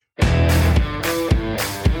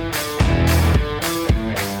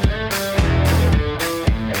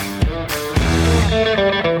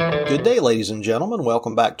Good day, ladies and gentlemen.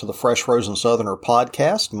 Welcome back to the Fresh Frozen Southerner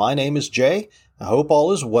podcast. My name is Jay. I hope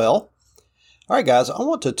all is well. All right, guys, I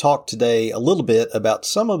want to talk today a little bit about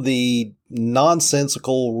some of the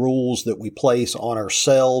nonsensical rules that we place on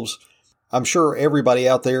ourselves. I'm sure everybody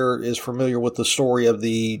out there is familiar with the story of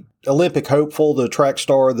the Olympic hopeful, the track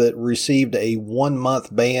star that received a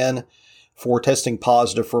 1-month ban for testing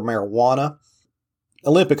positive for marijuana.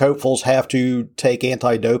 Olympic hopefuls have to take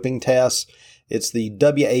anti-doping tests. It's the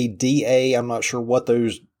WADA. I'm not sure what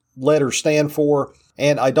those letters stand for.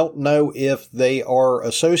 And I don't know if they are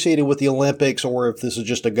associated with the Olympics or if this is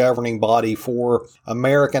just a governing body for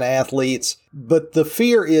American athletes. But the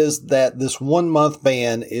fear is that this 1-month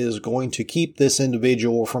ban is going to keep this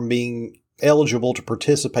individual from being eligible to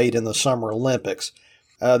participate in the Summer Olympics.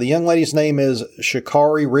 The young lady's name is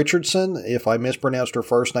Sha'Carri Richardson. If I mispronounced her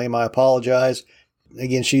first name, I apologize.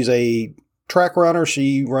 Again, she's a track runner.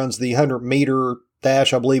 She runs the 100-meter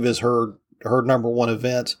dash, I believe is her number one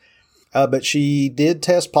event. But she did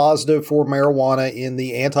test positive for marijuana in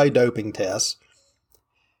the anti-doping tests.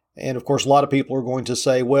 And of course, a lot of people are going to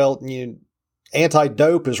say, well,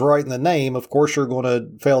 anti-dope is right in the name. Of course, you're going to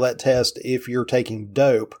fail that test if you're taking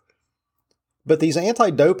dope. But these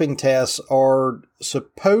anti-doping tests are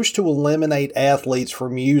supposed to eliminate athletes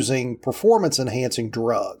from using performance-enhancing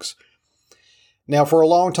drugs. Now, for a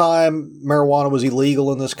long time, marijuana was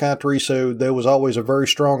illegal in this country, so there was always a very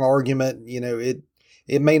strong argument.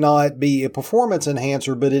 It may not be a performance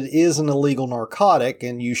enhancer, but it is an illegal narcotic,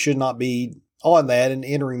 and you should not be on that and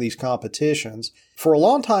entering these competitions. For a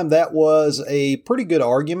long time, that was a pretty good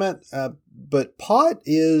argument, but pot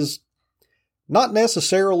is not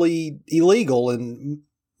necessarily illegal in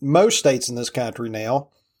most states in this country now.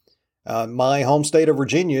 My home state of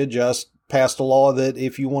Virginia just passed a law that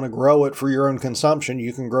if you want to grow it for your own consumption,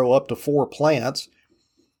 you can grow up to 4 plants.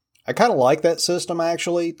 I kind of like that system,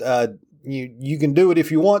 actually. You can do it if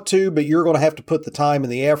you want to, but you're going to have to put the time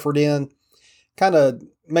and the effort in. Kind of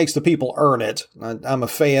makes the people earn it. I'm a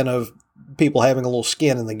fan of people having a little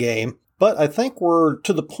skin in the game. But I think we're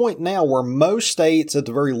to the point now where most states, at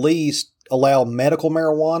the very least, allow medical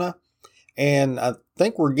marijuana. And I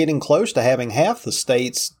think we're getting close to having half the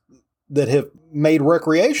states that have made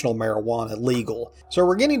recreational marijuana legal. So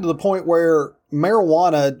we're getting to the point where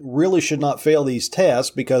marijuana really should not fail these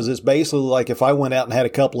tests, because it's basically like if I went out and had a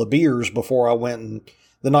couple of beers the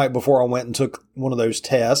night before I went and took one of those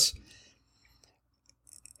tests.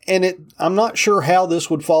 And I'm not sure how this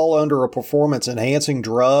would fall under a performance enhancing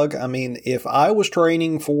drug. I mean, if I was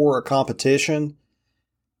training for a competition,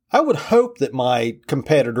 I would hope that my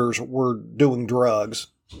competitors were doing drugs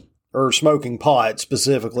or smoking pot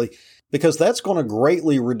specifically, because that's going to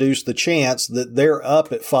greatly reduce the chance that they're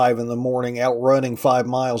up at 5 a.m, out running 5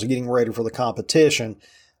 miles, getting ready for the competition.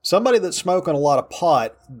 Somebody that's smoking a lot of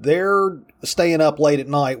pot, they're staying up late at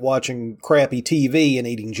night watching crappy TV and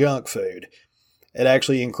eating junk food. It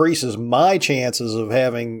actually increases my chances of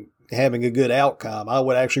having a good outcome. I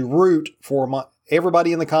would actually root for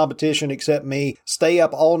everybody in the competition except me, stay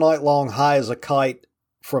up all night long high as a kite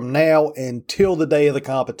from now until the day of the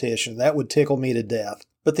competition. That would tickle me to death.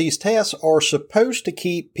 But these tests are supposed to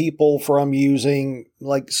keep people from using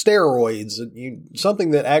like steroids,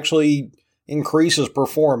 something that actually increases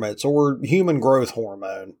performance, or human growth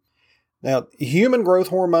hormone. Now, human growth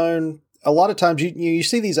hormone, a lot of times you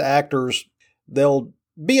see these actors, they'll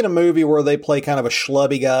be in a movie where they play kind of a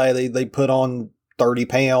schlubby guy. They put on 30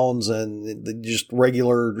 pounds and just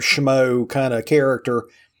regular schmo kind of character.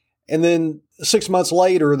 And then 6 months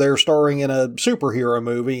later, they're starring in a superhero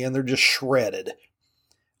movie and they're just shredded.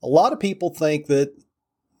 A lot of people think that,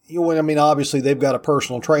 obviously they've got a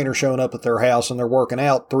personal trainer showing up at their house and they're working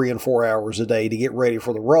out 3 and 4 hours a day to get ready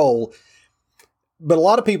for the role. But a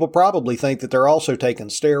lot of people probably think that they're also taking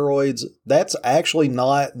steroids. That's actually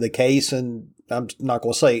not the case, and I'm not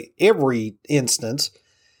going to say every instance,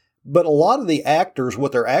 but a lot of the actors,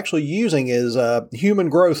 what they're actually using is human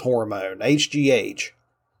growth hormone, HGH.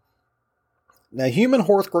 Now, human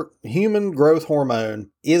growth hormone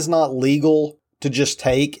is not legal to just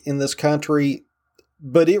take in this country,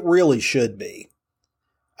 but it really should be.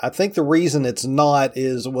 I think the reason it's not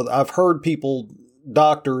is, I've heard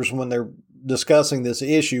doctors, when they're discussing this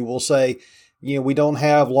issue, will say, we don't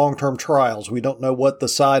have long-term trials. We don't know what the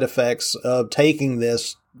side effects of taking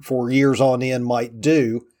this for years on end might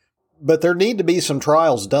do, but there need to be some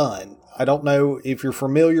trials done. I don't know if you're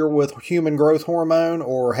familiar with human growth hormone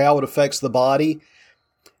or how it affects the body,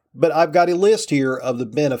 but I've got a list here of the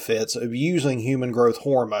benefits of using human growth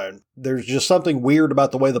hormone. There's just something weird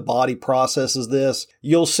about the way the body processes this.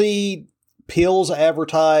 You'll see pills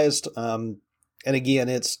advertised, and again,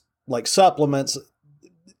 it's like supplements.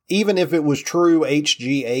 even if it was true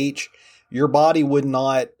HGH, your body would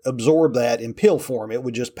not absorb that in pill form. It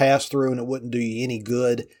would just pass through and it wouldn't do you any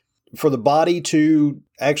good. For the body to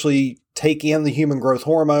actually take in the human growth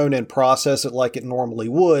hormone and process it like it normally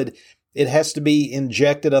would, it has to be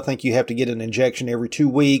injected. I think you have to get an injection every 2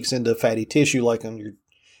 weeks into fatty tissue, like on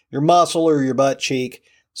your muscle or your butt cheek.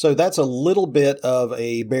 So that's a little bit of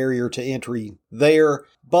a barrier to entry there.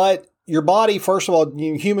 But your body, first of all,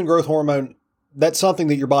 human growth hormone, that's something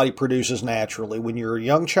that your body produces naturally. When you're a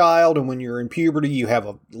young child and when you're in puberty, you have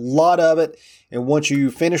a lot of it. And once you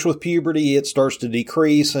finish with puberty, it starts to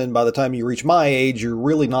decrease. And by the time you reach my age, you're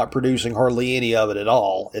really not producing hardly any of it at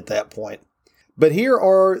all at that point. But here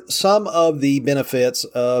are some of the benefits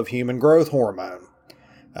of human growth hormone.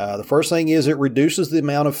 The first thing is it reduces the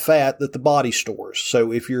amount of fat that the body stores.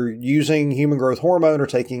 So if you're using human growth hormone or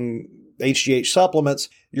taking HGH supplements,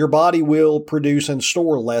 your body will produce and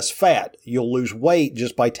store less fat. You'll lose weight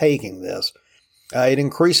just by taking this. It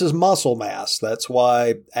increases muscle mass. That's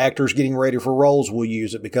why actors getting ready for roles will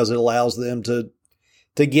use it, because it allows them to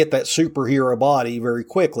get that superhero body very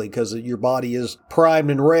quickly, because your body is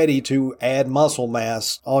primed and ready to add muscle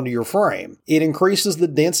mass onto your frame. It increases the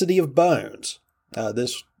density of bones.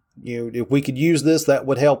 If we could use this, that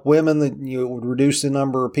would help women. It would reduce the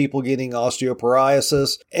number of people getting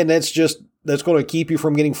osteoporosis, and that's going to keep you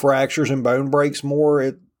from getting fractures and bone breaks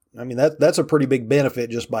more. That's a pretty big benefit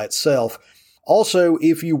just by itself. Also,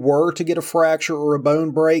 if you were to get a fracture or a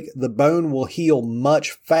bone break, the bone will heal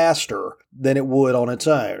much faster than it would on its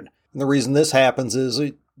own. And the reason this happens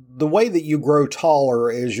is the way that you grow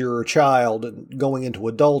taller as you're a child and going into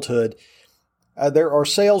adulthood. There are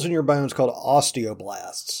cells in your bones called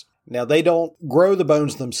osteoblasts. Now, they don't grow the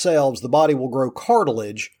bones themselves. The body will grow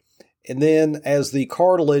cartilage. And then as the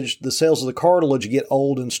cells of the cartilage get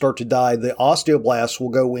old and start to die, the osteoblasts will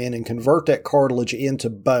go in and convert that cartilage into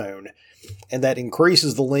bone. And that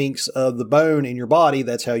increases the lengths of the bone in your body.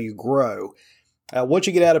 That's how you grow. Once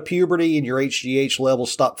you get out of puberty and your HGH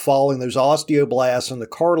levels stop falling, those osteoblasts and the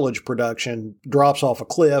cartilage production drops off a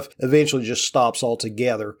cliff, eventually just stops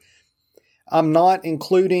altogether. I'm not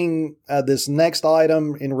including this next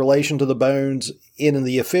item in relation to the bones in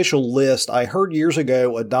the official list. I heard years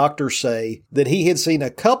ago a doctor say that he had seen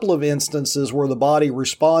a couple of instances where the body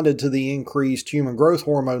responded to the increased human growth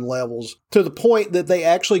hormone levels to the point that they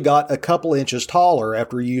actually got a couple inches taller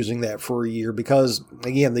after using that for a year, because,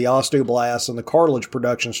 again, the osteoblasts and the cartilage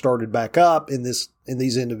production started back up in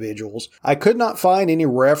these individuals. I could not find any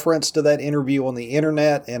reference to that interview on the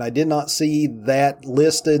internet, and I did not see that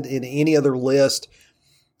listed in any other list.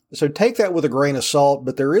 So take that with a grain of salt,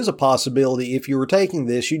 but there is a possibility if you were taking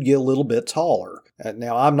this, you'd get a little bit taller.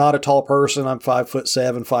 Now, I'm not a tall person. I'm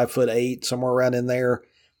 5'7", 5'8", somewhere around in there.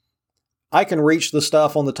 I can reach the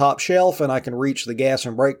stuff on the top shelf, and I can reach the gas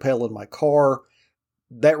and brake pedal in my car.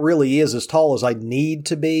 That really is as tall as I need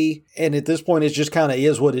to be. And at this point, it just kind of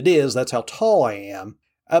is what it is. That's how tall I am.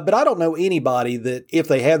 But I don't know anybody that, if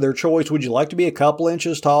they had their choice, would you like to be a couple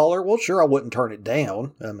inches taller? Well, sure, I wouldn't turn it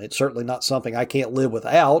down. It's certainly not something I can't live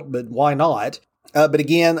without, but why not? But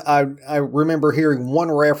again, I remember hearing one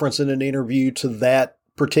reference in an interview to that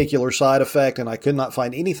particular side effect, and I could not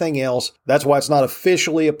find anything else. That's why it's not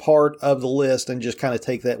officially a part of the list, and just kind of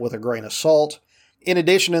take that with a grain of salt. In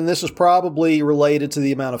addition, and this is probably related to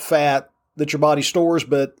the amount of fat that your body stores,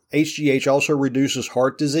 but HGH also reduces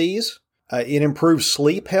heart disease. It improves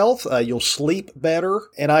sleep health. You'll sleep better.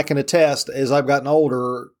 And I can attest, as I've gotten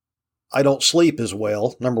older, I don't sleep as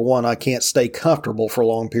well. Number one, I can't stay comfortable for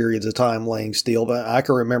long periods of time laying still. But I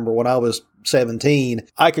can remember when I was 17,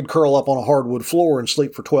 I could curl up on a hardwood floor and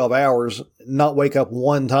sleep for 12 hours, not wake up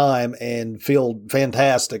one time and feel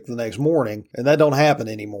fantastic the next morning. And that don't happen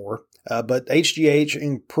anymore. But HGH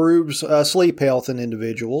improves sleep health in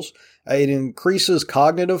individuals. It increases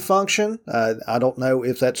cognitive function. I don't know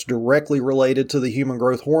if that's directly related to the human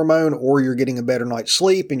growth hormone, or you're getting a better night's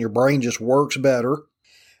sleep and your brain just works better.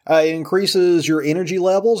 It increases your energy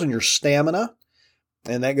levels and your stamina.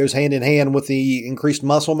 And that goes hand in hand with the increased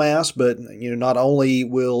muscle mass. But, not only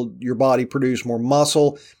will your body produce more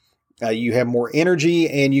muscle, you have more energy,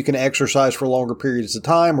 and you can exercise for longer periods of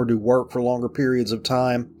time or do work for longer periods of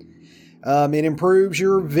time. It improves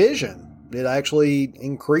your vision. It actually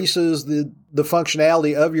increases the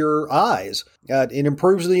functionality of your eyes. It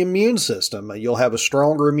improves the immune system. You'll have a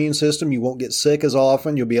stronger immune system. You won't get sick as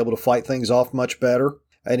often. You'll be able to fight things off much better.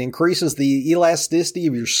 It increases the elasticity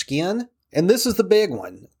of your skin. And this is the big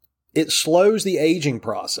one. It slows the aging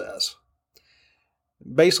process.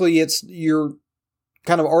 Basically, you're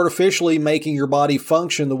kind of artificially making your body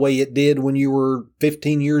function the way it did when you were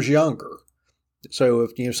 15 years younger. So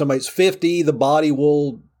if somebody's 50, the body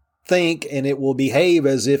will think and it will behave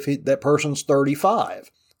as if that person's 35.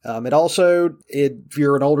 If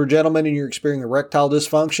you're an older gentleman and you're experiencing erectile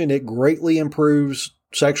dysfunction, it greatly improves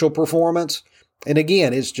sexual performance. And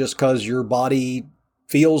again, it's just because your body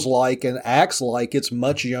feels like and acts like it's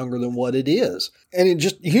much younger than what it is. And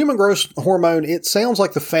human growth hormone, it sounds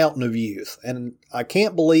like the fountain of youth. And I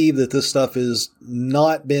can't believe that this stuff has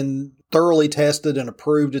not been thoroughly tested and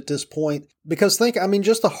approved at this point. Because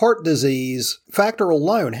just the heart disease factor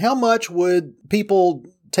alone, how much would people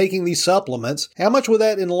taking these supplements, how much would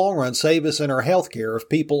that in the long run save us in our healthcare if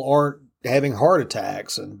people aren't having heart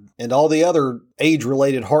attacks and all the other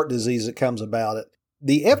age-related heart disease that comes about it?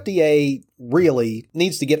 The FDA really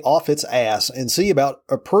needs to get off its ass and see about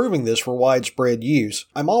approving this for widespread use.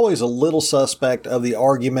 I'm always a little suspect of the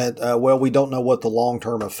argument, we don't know what the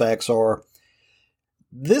long-term effects are.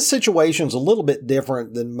 This situation is a little bit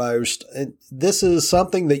different than most. This is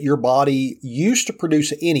something that your body used to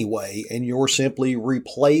produce anyway, and you're simply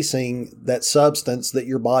replacing that substance that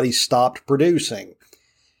your body stopped producing.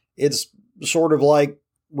 It's sort of like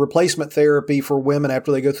replacement therapy for women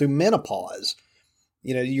after they go through menopause.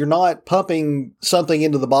 You're not pumping something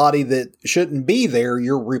into the body that shouldn't be there.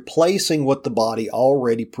 You're replacing what the body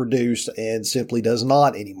already produced and simply does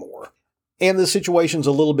not anymore. And the situation's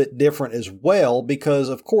a little bit different as well because,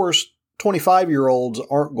 of course, 25-year-olds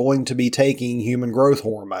aren't going to be taking human growth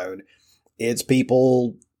hormone. It's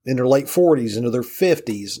people in their late 40s, into their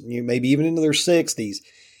 50s, maybe even into their 60s.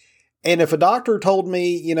 And if a doctor told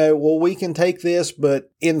me, we can take this, but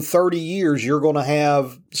in 30 years, you're going to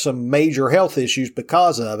have some major health issues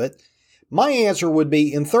because of it, my answer would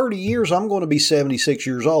be in 30 years, I'm going to be 76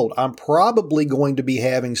 years old. I'm probably going to be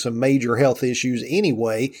having some major health issues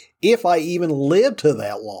anyway, if I even live to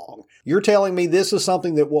that long. You're telling me this is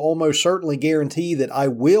something that will almost certainly guarantee that I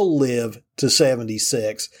will live to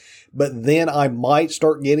 76, but then I might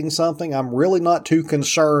start getting something. I'm really not too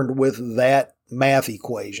concerned with that math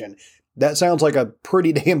equation. That sounds like a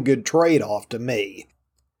pretty damn good trade-off to me.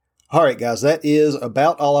 All right, guys, that is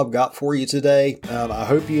about all I've got for you today. I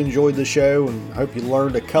hope you enjoyed the show and hope you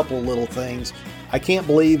learned a couple of little things. I can't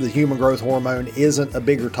believe the human growth hormone isn't a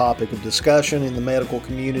bigger topic of discussion in the medical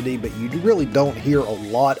community, but you really don't hear a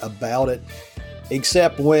lot about it,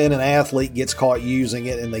 except when an athlete gets caught using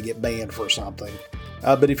it and they get banned for something.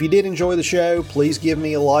 But if you did enjoy the show, please give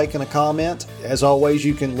me a like and a comment. As always,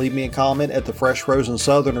 you can leave me a comment at the Fresh Frozen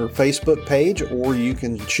Southerner Facebook page, or you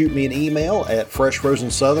can shoot me an email at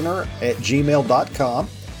freshfrozensoutherner@gmail.com.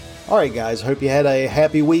 All right, guys, hope you had a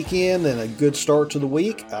happy weekend and a good start to the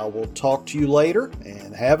week. I will talk to you later,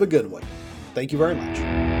 and have a good one. Thank you very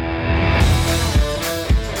much.